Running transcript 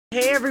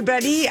Hey,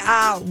 everybody.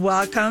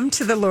 Welcome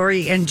to the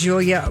Lori and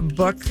Julia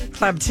Book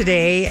Club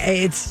today.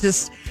 It's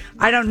just,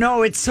 I don't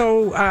know, it's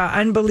so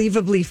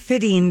unbelievably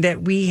fitting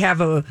that we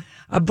have a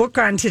book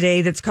on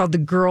today that's called The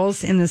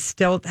Girls in the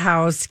Stilt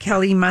House.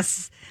 Kelly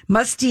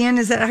Mustian,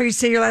 is that how you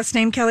say your last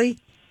name, Kelly?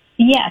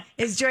 Yes.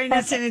 Is joining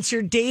us, and it's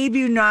your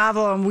debut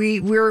novel, and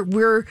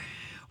we're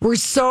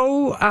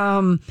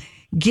so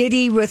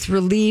giddy with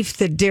relief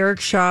that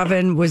Derek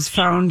Chauvin was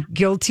found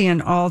guilty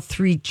on all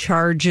three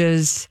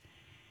charges.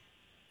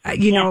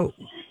 You know,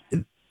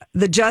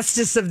 the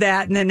justice of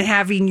that, and then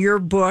having your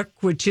book,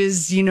 which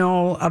is, you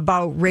know,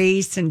 about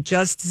race and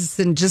justice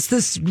and just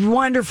this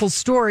wonderful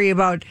story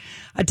about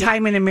a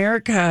time in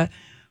America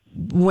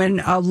when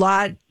a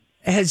lot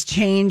has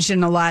changed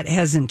and a lot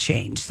hasn't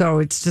changed. So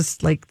it's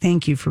just like,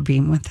 thank you for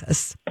being with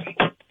us.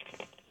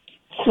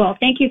 Well,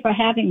 thank you for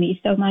having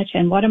me so much.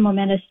 And what a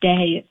momentous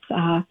day.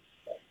 It's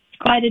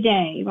quite a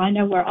day. I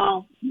know we're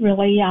all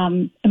really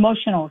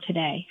emotional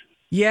today.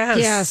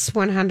 Yes,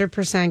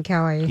 100%,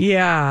 Kelly.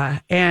 Yeah,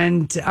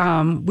 and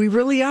we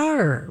really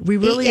are. We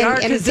really are.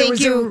 And thank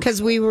you,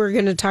 because we were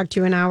going to talk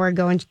to you an hour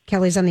ago, and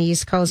Kelly's on the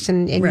East Coast,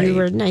 and right. You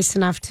were nice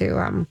enough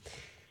to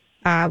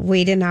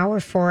wait an hour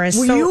for us.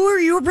 Well, so,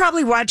 you were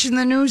probably watching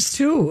the news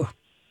too.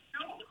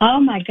 Oh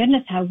my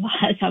goodness, I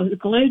was. I was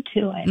glued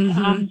to it.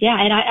 Mm-hmm.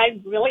 Yeah, and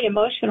I'm really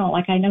emotional.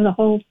 Like I know the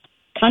whole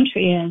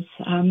country is.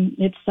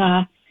 It's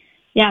I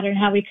don't know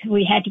how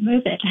we had to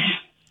move it.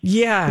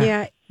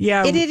 Yeah.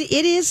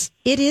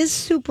 It is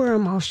super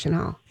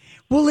emotional.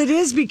 Well, it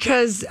is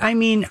because, I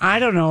mean, I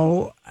don't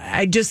know.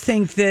 I just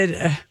think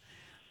that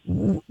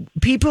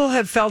people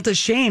have felt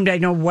ashamed. I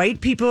know white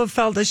people have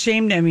felt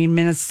ashamed. I mean,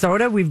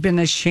 Minnesota, we've been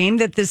ashamed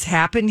that this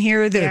happened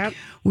here, that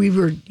we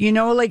were, you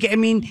know, like, I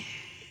mean,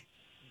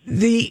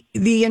 the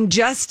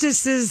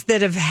injustices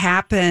that have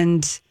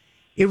happened,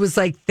 it was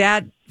like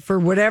that for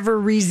whatever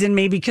reason,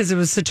 maybe because it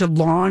was such a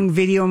long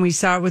video and we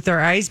saw it with our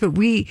eyes, but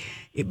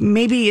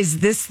maybe is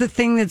this the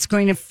thing that's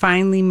going to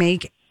finally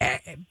make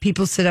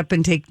people sit up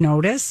and take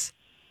notice?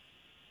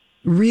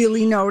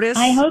 Really notice?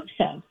 I hope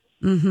so.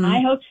 Mm-hmm. I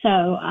hope so.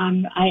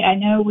 I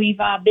know we've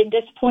been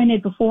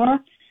disappointed before,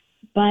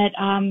 but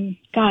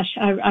gosh,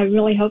 I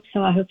really hope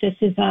so. I hope this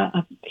is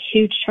a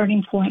huge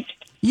turning point.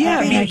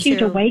 Yeah, a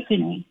huge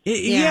awakening.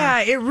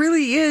 Yeah, it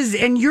really is.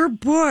 And your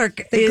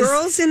book The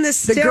Girls in the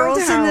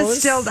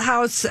Stilt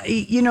House.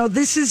 You know,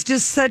 this is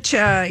just such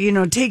a, you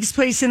know, takes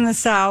place in the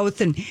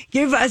South, and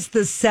give us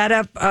the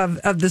setup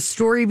of the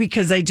story,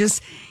 because I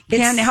just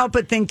can't help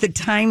but think the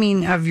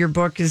timing of your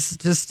book is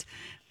just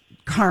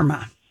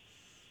karma,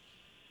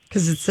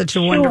 because it's such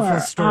a wonderful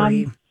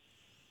story.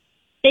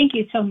 Thank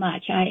you so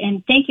much.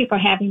 And thank you for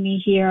having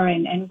me here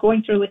and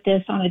going through with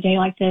this on a day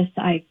like this.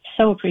 I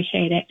so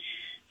appreciate it.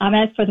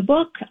 As for the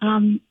book,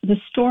 the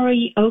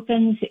story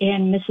opens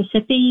in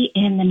Mississippi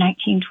in the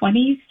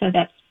 1920s, so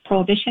that's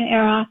Prohibition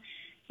era,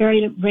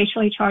 very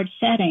racially charged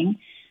setting.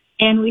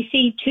 And we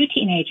see two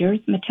teenagers,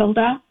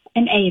 Matilda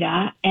and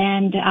Ada,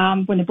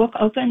 and when the book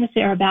opens,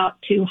 they're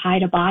about to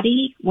hide a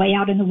body way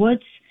out in the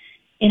woods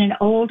in an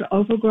old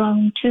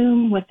overgrown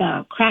tomb with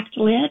a cracked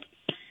lid.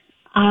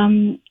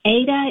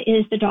 Ada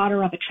is the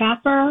daughter of a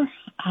trapper,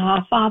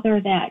 a father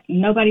that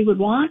nobody would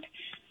want.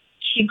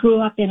 She grew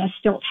up in a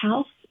stilt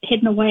house,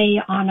 hidden away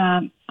on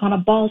a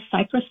bald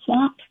cypress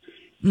swamp.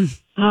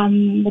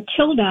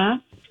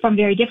 Matilda, from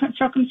very different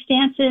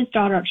circumstances,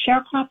 daughter of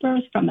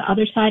sharecroppers from the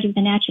other side of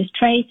the Natchez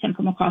Trace and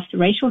from across the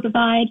racial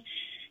divide.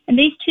 And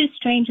these two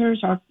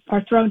strangers are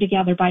thrown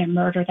together by a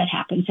murder that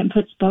happens and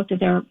puts both of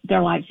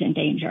their lives in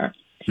danger.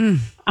 So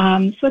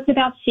it's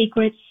about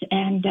secrets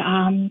and,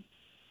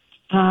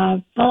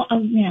 of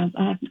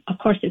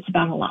course, it's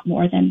about a lot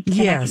more than I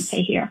can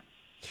say here.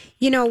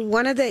 You know,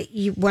 one of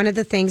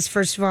the things,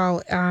 first of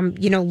all,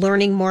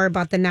 learning more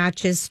about the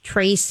Natchez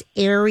Trace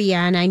area,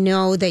 and I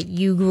know that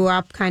you grew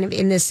up kind of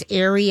in this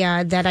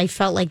area, that I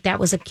felt like that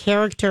was a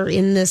character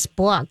in this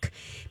book,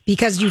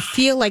 because you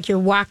feel like you're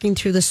walking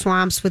through the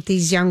swamps with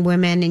these young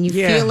women, and you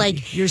feel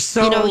like you're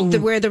so,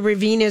 where the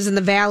ravine is in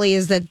the valley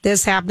is that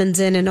this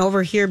happens in, and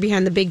over here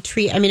behind the big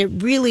tree. I mean,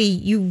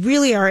 you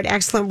really are an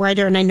excellent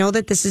writer, and I know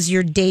that this is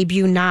your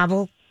debut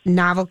novel,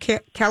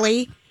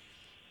 Kelly.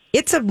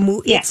 It's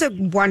a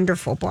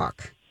wonderful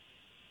book.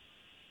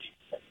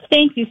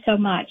 Thank you so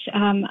much.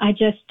 I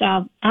just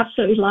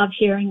absolutely love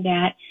hearing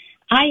that.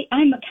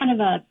 I'm kind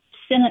of a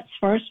sentence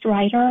first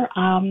writer,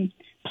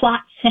 plot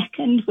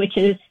second, which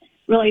is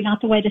really not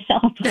the way to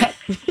sell a book.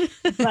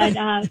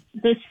 But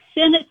the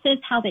sentences,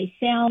 how they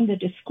sound, the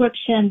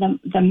description,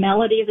 the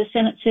melody of the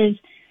sentences.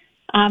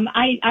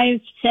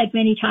 I've said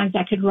many times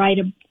I could write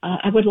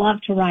I would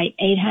love to write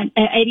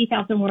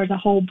 80,000 words, a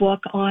whole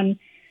book on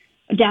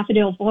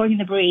daffodils blowing in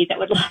the breeze. I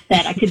would love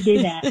that. I could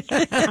do that.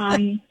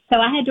 So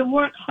I had to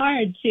work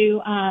hard to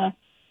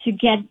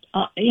get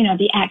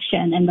the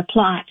action and the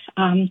plot.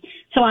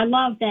 So I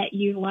love that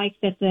you like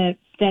that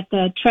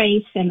the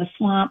trace and the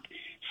swamp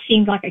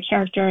seemed like a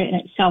character in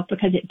itself,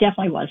 because it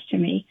definitely was to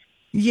me.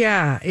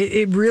 Yeah,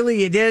 it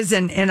really is.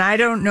 And I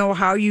don't know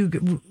how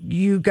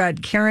you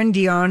got Karen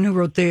Dion, who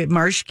wrote The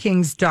Marsh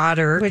King's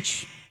Daughter,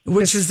 which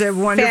which is a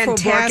wonderful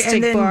book.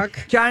 And then book.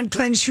 John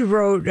Clinch, who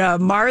wrote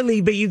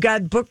Marley, but you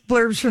got book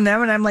blurbs from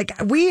them. And I'm like,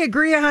 we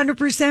agree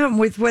 100%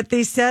 with what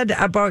they said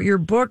about your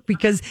book,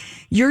 because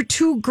your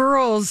two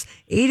girls,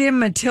 Ada and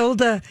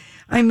Matilda,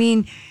 I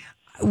mean,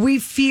 we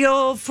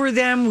feel for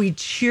them. We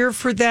cheer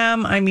for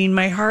them. I mean,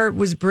 my heart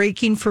was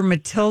breaking for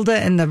Matilda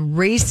and the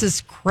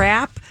racist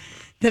crap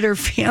that her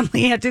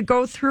family had to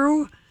go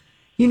through,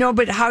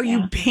 but how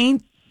you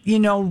paint,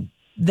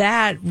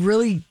 that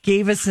really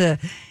gave us an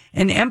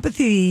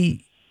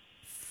empathy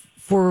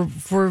for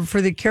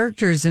the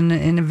characters in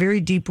a very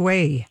deep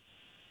way.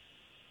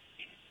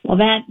 Well,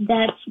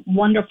 that's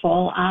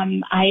wonderful.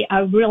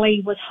 I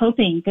really was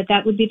hoping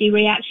that would be the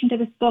reaction to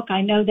this book.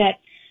 I know that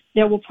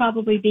there will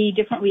probably be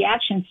different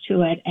reactions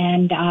to it,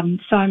 and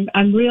so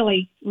I'm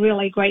really,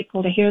 really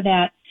grateful to hear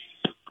that.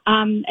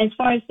 As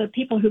far as the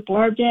people who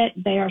blurbed it,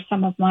 they are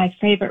some of my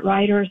favorite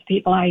writers,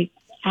 people I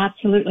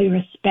absolutely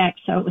respect.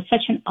 So it was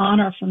such an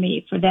honor for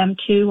me for them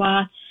to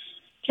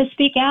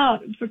speak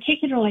out,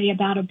 particularly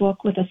about a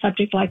book with a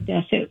subject like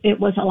this. It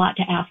was a lot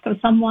to ask of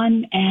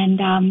someone,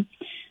 and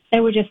they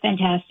were just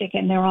fantastic,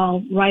 and they're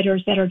all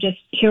writers that are just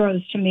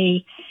heroes to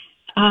me.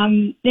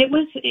 It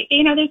was,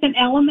 there's an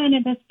element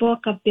in this book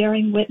of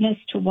bearing witness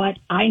to what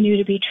I knew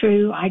to be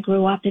true. I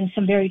grew up in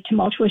some very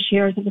tumultuous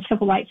years of the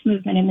civil rights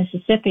movement in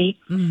Mississippi.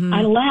 Mm-hmm.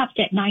 I left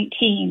at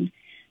 19,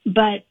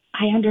 but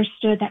I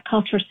understood that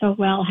culture so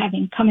well,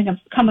 having come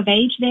of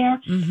age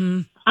there.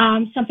 Mm-hmm.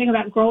 Something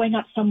about growing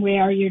up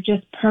somewhere, you're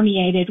just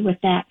permeated with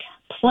that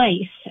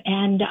place.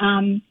 And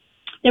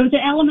there was an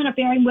element of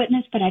bearing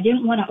witness, but I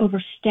didn't want to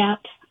overstep.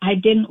 I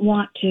didn't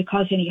want to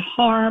cause any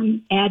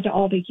harm, add to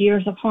all the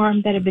years of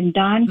harm that have been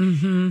done.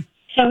 Mm-hmm.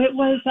 So it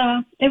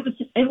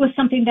was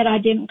something that I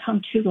didn't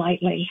come to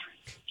lightly.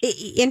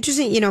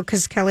 Interesting,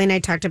 because Kelly and I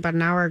talked about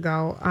an hour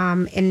ago,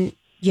 and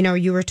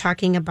you were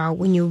talking about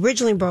when you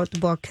originally wrote the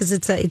book, because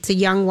it's a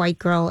young white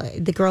girl,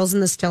 the girls in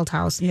the Stilt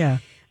House. Yeah,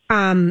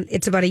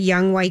 it's about a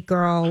young white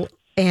girl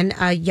and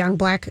a young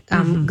black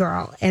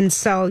girl. And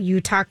so you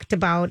talked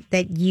about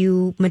that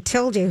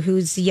Matilda,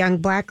 who's a young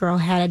black girl,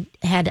 had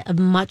a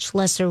much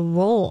lesser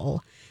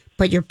role,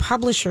 but your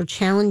publisher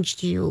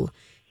challenged you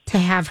to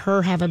have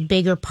her have a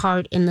bigger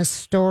part in the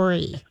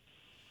story.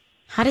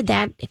 How did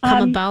that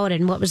come about,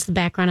 and what was the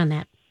background on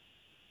that?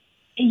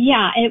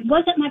 Yeah, it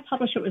wasn't my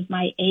publisher, it was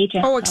my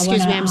agent. Oh,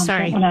 excuse me, I'm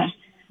sorry.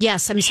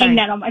 Yes, I'm sorry. Hang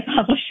that on my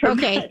publisher.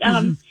 Okay.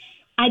 But,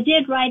 I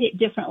did write it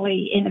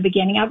differently in the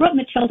beginning. I wrote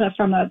Matilda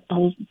from a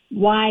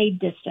wide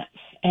distance,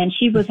 and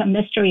she was a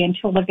mystery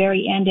until the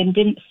very end and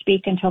didn't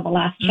speak until the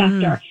last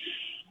chapter.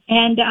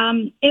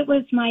 And it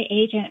was my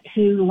agent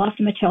who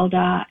loved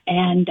Matilda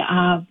and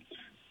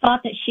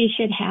thought that she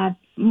should have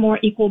more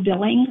equal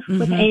billing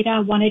with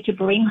Ada, wanted to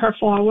bring her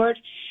forward.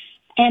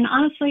 And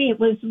honestly, it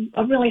was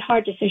a really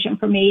hard decision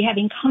for me,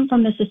 having come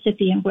from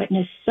Mississippi and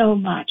witnessed so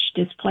much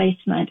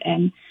displacement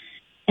and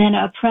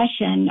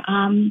oppression.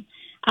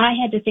 I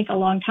had to think a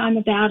long time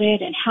about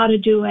it and how to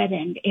do it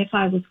and if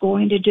I was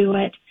going to do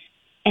it.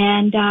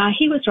 And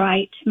he was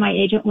right. My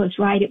agent was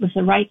right. It was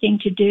the right thing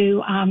to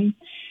do.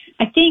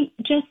 I think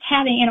just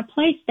having in a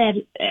place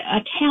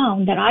a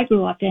town that I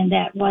grew up in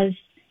that was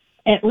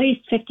at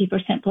least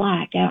 50%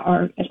 black,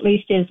 or at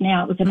least is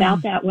now. It was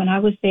about that when I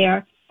was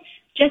there.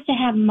 Just to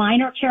have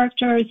minor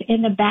characters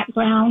in the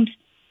background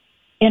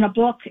in a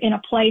book, in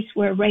a place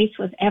where race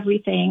was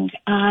everything,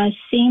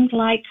 seemed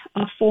like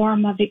a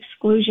form of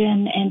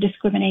exclusion and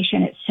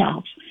discrimination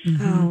itself.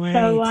 Oh, right.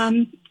 So,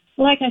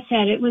 like I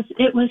said, it was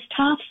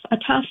a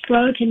tough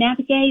road to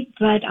navigate,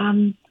 but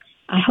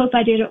I hope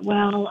I did it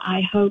well. I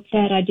hope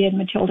that I did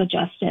Matilda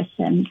justice,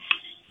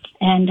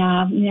 and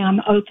I'm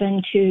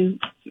open to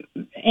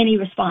any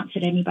response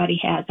that anybody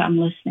has. I'm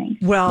listening.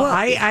 Well,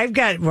 I've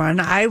got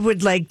one. I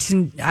would like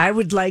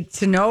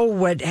to know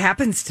what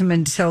happens to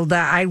Matilda.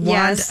 I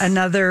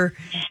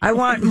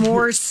want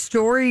more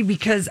story,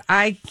 because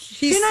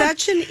she's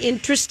such an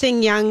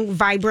interesting, young,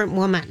 vibrant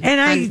woman.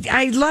 And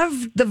I love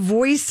the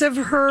voice of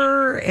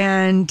her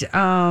and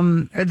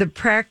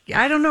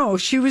I don't know.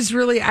 She was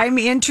really, I'm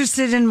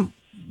interested in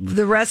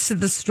the rest of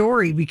the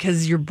story,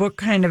 because your book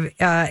kind of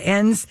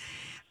ends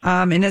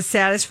in a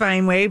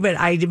satisfying way, but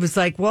I was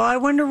like, well, I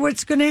wonder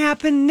what's going to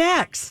happen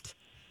next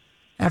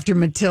after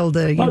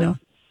Matilda, know.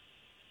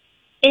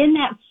 In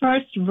that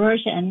first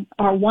version,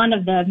 or one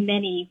of the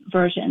many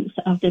versions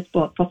of this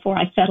book before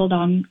I settled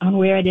on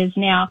where it is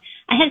now,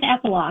 I had an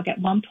epilogue at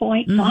one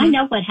point, so I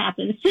know what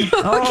happens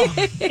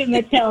to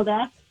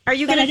Matilda. Are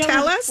you going to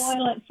tell us?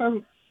 Spoil it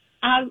for.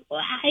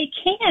 I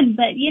can,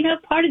 but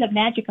part of the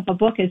magic of a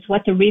book is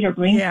what the reader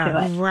brings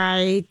to it.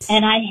 Right.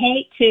 And I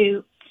hate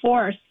to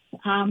force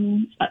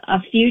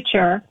a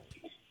future,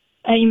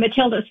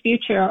 Matilda's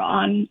future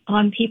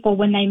on people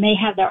when they may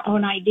have their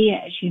own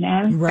ideas,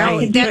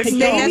 Right. Oh, that's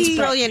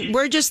brilliant.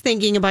 We're just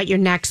thinking about your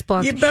next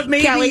book. Yeah, but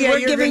maybe, Kelly,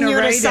 we're giving you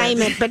an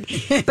assignment. But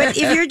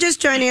if you're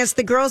just joining us,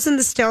 The Girls in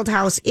the Stilt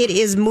House, it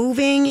is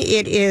moving.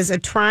 It is a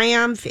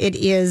triumph. It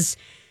is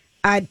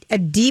a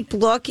deep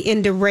look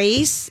into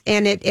race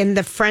and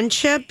the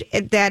friendship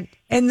that.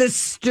 And the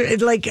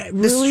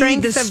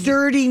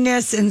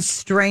sturdiness and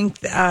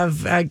strength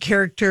of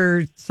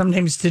character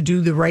sometimes to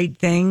do the right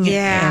thing.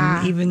 Yeah.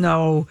 And even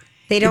though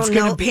it's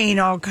going to pain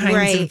all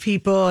kinds of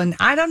people. And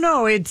I don't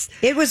know. It's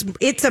a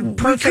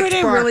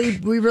perfect book.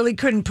 We really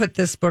couldn't put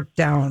this book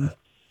down.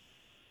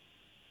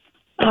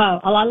 Oh,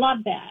 well, I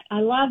love that.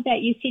 I love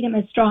that you see them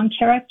as strong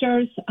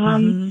characters.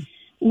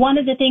 One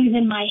of the things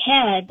in my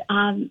head,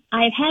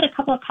 I've had a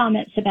couple of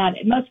comments about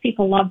it. Most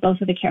people love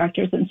both of the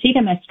characters and see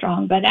them as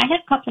strong, but I had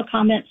a couple of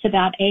comments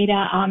about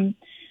Ada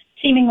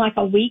seeming like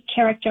a weak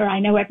character. I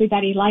know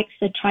everybody likes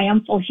the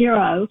triumphal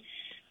hero,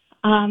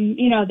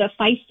 the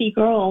feisty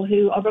girl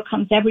who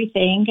overcomes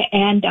everything.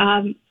 And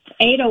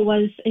Ada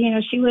was,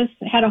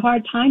 had a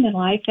hard time in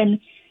life. And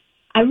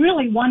I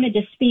really wanted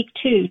to speak,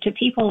 to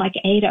people like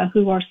Ada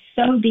who are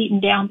so beaten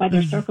down by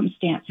their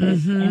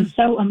circumstances and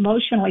so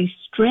emotionally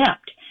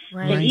stripped.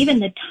 Right. That even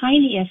the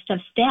tiniest of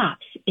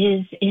steps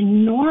is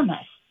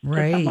enormous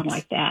to someone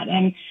like that.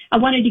 And I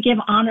wanted to give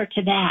honor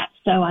to that.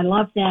 So I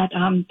love that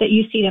that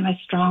you see them as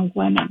strong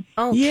women.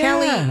 Oh, yeah.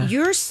 Kelly,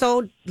 you're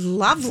so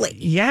lovely.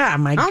 Yeah,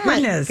 my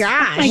goodness. Oh,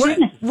 my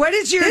gosh. What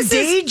is your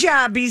day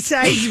job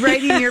besides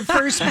writing your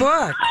first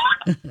book?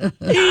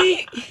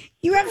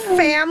 You have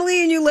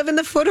family and you live in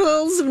the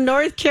foothills of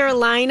North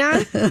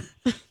Carolina?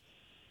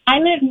 I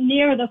live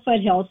near the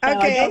foothills, so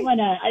I don't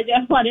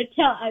want to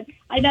tell.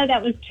 I know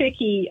that was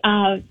tricky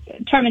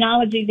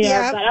terminology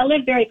there, but I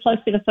live very close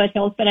to the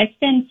foothills. But I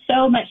spend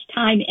so much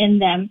time in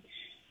them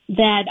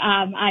that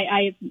I'm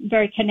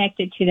very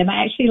connected to them.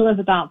 I actually live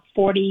about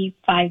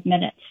 45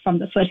 minutes from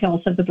the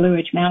foothills of the Blue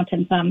Ridge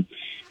Mountains,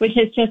 which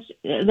is just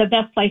the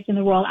best place in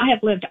the world. I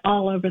have lived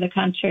all over the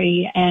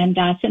country, and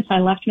since I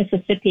left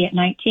Mississippi at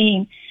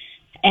 19.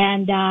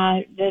 And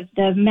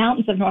the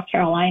mountains of North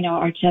Carolina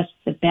are just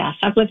the best.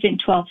 I've lived in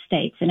 12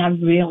 states, and I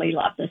really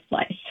love this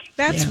place.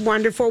 That's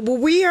wonderful. Well,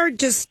 we are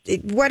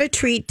what a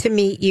treat to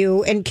meet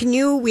you. And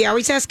we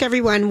always ask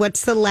everyone,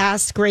 what's the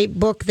last great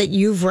book that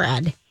you've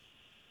read?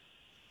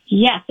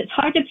 Yes, it's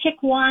hard to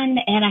pick one,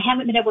 and I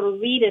haven't been able to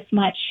read as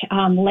much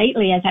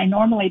lately as I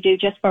normally do,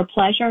 just for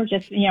pleasure,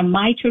 just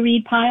my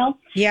to-read pile.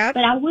 Yeah.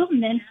 But I will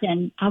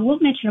mention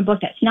a book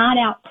that's not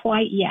out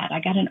quite yet. I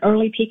got an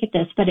early peek at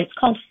this, but it's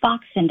called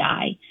Fox and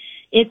I.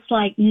 It's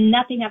like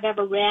nothing I've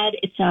ever read.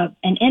 It's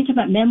an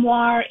intimate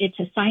memoir. It's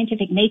a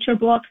scientific nature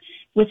book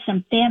with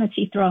some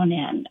fantasy thrown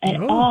in,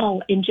 and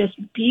all in just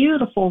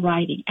beautiful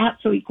writing,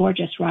 absolutely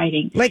gorgeous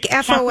writing. Like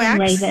FOX?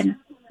 Raven.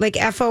 Like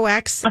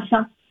FOX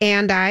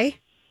and I?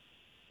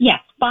 Yes,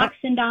 Fox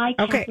and I,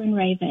 Catherine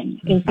Raven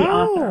is the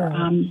author.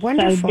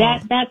 Wonderful.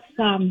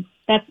 So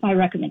that's my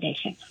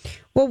recommendation.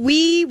 Well,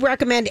 we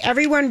recommend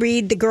everyone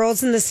read The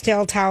Girls in the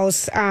Stilt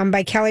House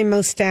by Kelly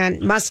Mustaine.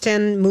 You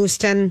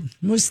Mustaine.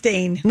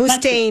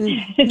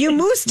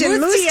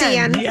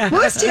 Yeah.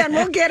 Mustaine,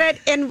 we'll get it.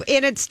 And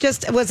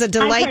it was a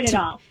delight. I've heard it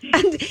all.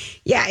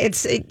 Yeah,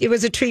 it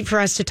was a treat for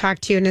us to talk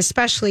to you, and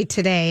especially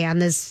today on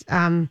this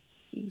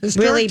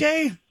Historic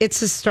day. It's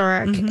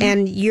historic,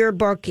 and your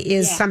book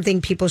is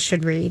something people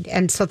should read.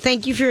 And so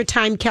thank you for your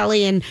time,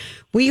 Kelly, and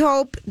we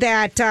hope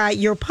that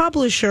your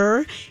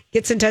publisher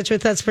gets in touch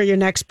with us for your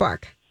next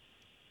book.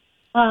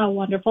 Oh,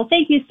 wonderful.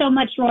 Thank you so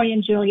much, Roy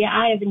and Julia.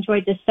 I have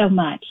enjoyed this so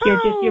much.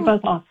 You're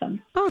both awesome.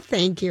 Oh,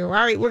 thank you. All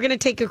right, we're going to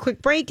take a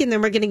quick break, and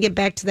then we're going to get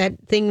back to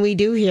that thing we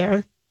do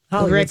here.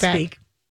 We'll be right back. Speak.